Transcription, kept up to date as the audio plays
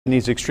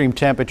These extreme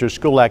temperatures,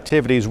 school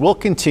activities will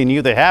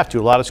continue. They have to.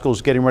 A lot of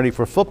schools getting ready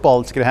for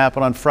football. It's going to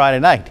happen on Friday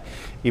night,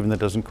 even though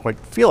it doesn't quite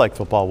feel like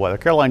football weather.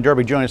 Caroline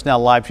Derby joining us now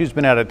live. She's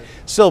been out at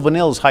Sylvan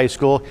Hills High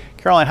School.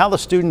 Caroline, how are the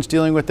students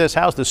dealing with this?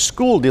 How's the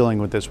school dealing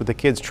with this, with the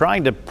kids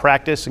trying to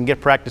practice and get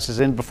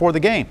practices in before the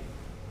game?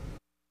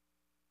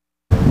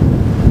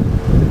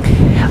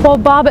 Well,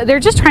 Bob,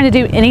 they're just trying to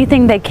do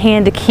anything they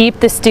can to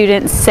keep the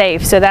students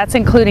safe. So that's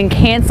including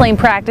canceling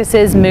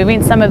practices,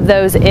 moving some of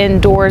those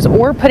indoors,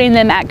 or putting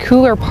them at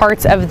cooler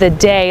parts of the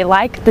day,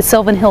 like the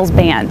Sylvan Hills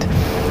Band.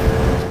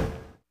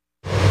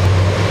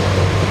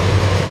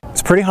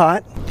 It's pretty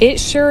hot. It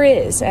sure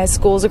is. As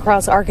schools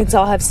across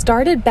Arkansas have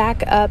started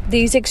back up,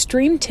 these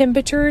extreme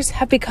temperatures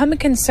have become a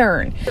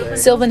concern.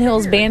 Sylvan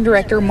Hills Band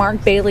Director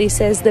Mark Bailey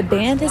says the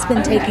band has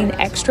been taking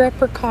extra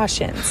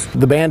precautions.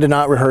 The band did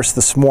not rehearse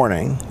this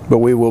morning, but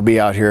we will be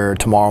out here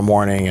tomorrow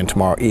morning and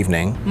tomorrow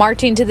evening.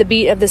 Marching to the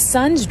beat of the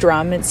sun's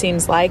drum, it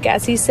seems like,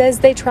 as he says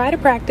they try to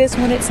practice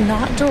when it's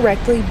not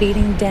directly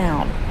beating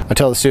down. I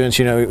tell the students,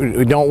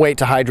 we don't wait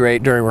to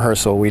hydrate during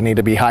rehearsal. We need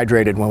to be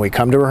hydrated when we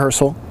come to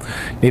rehearsal.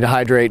 Need to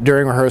hydrate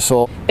during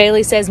rehearsal.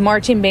 Bailey says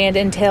marching band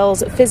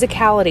entails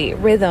physicality,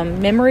 rhythm,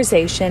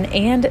 memorization,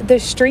 and the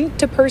strength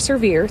to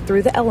persevere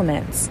through the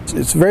elements.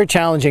 It's very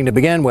challenging to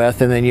begin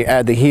with, and then you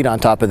add the heat on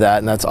top of that,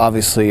 and that's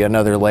obviously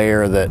another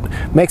layer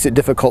that makes it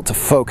difficult to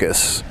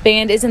focus.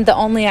 Band isn't the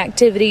only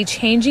activity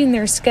changing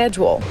their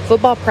schedule.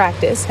 Football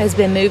practice has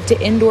been moved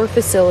to indoor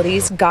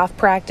facilities, golf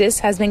practice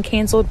has been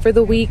canceled for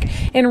the week,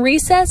 and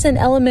recess in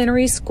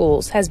elementary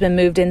schools has been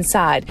moved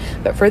inside.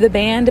 But for the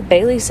band,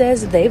 Bailey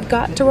says they've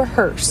got to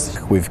rehearse.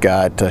 We've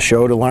got a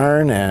show to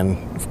learn and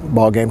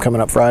ball game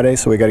coming up Friday,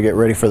 so we got to get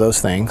ready for those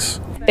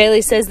things.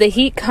 Bailey says the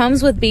heat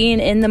comes with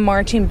being in the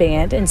marching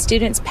band, and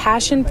students'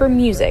 passion for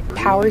music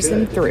powers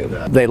them through.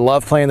 They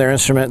love playing their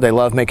instrument, they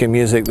love making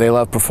music, they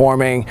love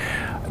performing.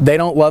 They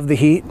don't love the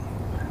heat,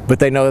 but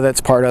they know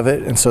that's part of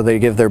it, and so they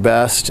give their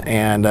best,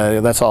 and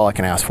that's all I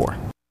can ask for.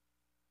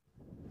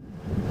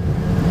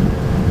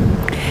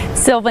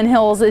 Sylvan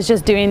Hills is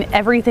just doing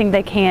everything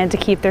they can to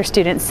keep their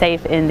students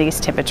safe in these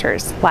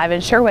temperatures. Live in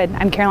Sherwood,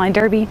 I'm Caroline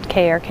Derby,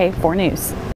 KARK 4 News.